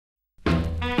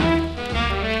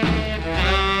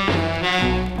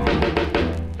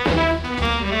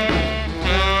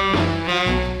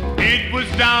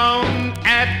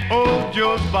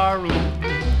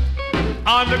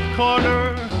on the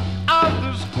corner of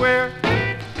the square,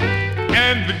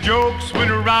 and the jokes went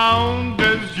around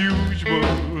as usual.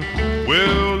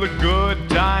 Well, the good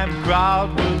time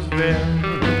crowd was there.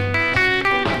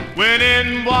 When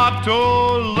in walked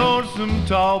old lonesome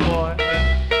tall boy.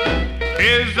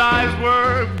 His eyes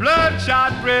were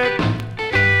bloodshot red.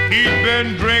 He'd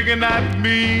been drinking that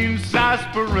mean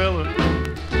sarsaparilla,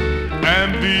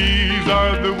 and these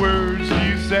are the words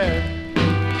he said.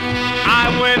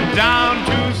 I went down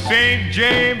to St.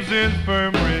 James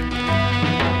Infirmary.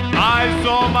 I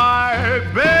saw my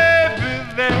baby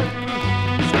there,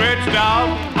 stretched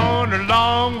out on a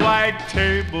long white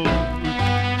table,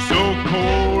 so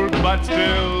cold but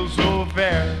still so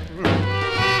fair.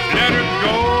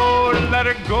 Let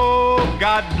her go,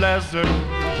 God bless her,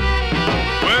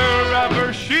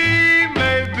 wherever she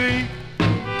may be.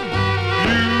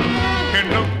 You can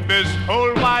look this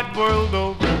whole wide world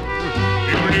over,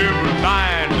 you'll never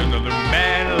find another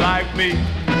man like me.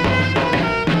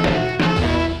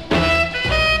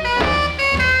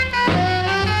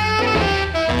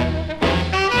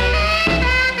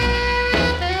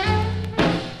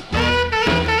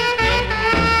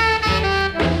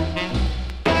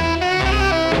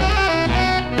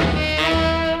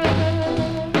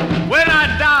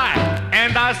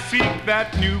 I seek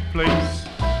that new place,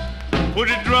 with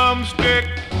a drumstick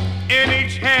in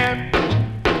each hand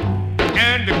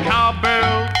and a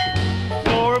cowbell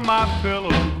for my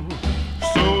pillow,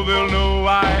 so they'll know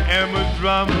I am a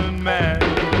drumming man.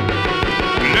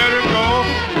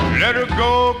 Let her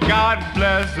go, God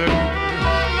bless her,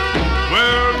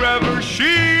 wherever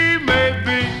she may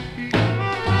be.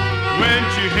 When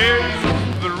she hears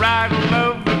the rattle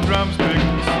of the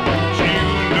drumsticks,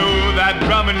 she'll know that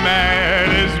drumming man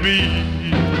is me.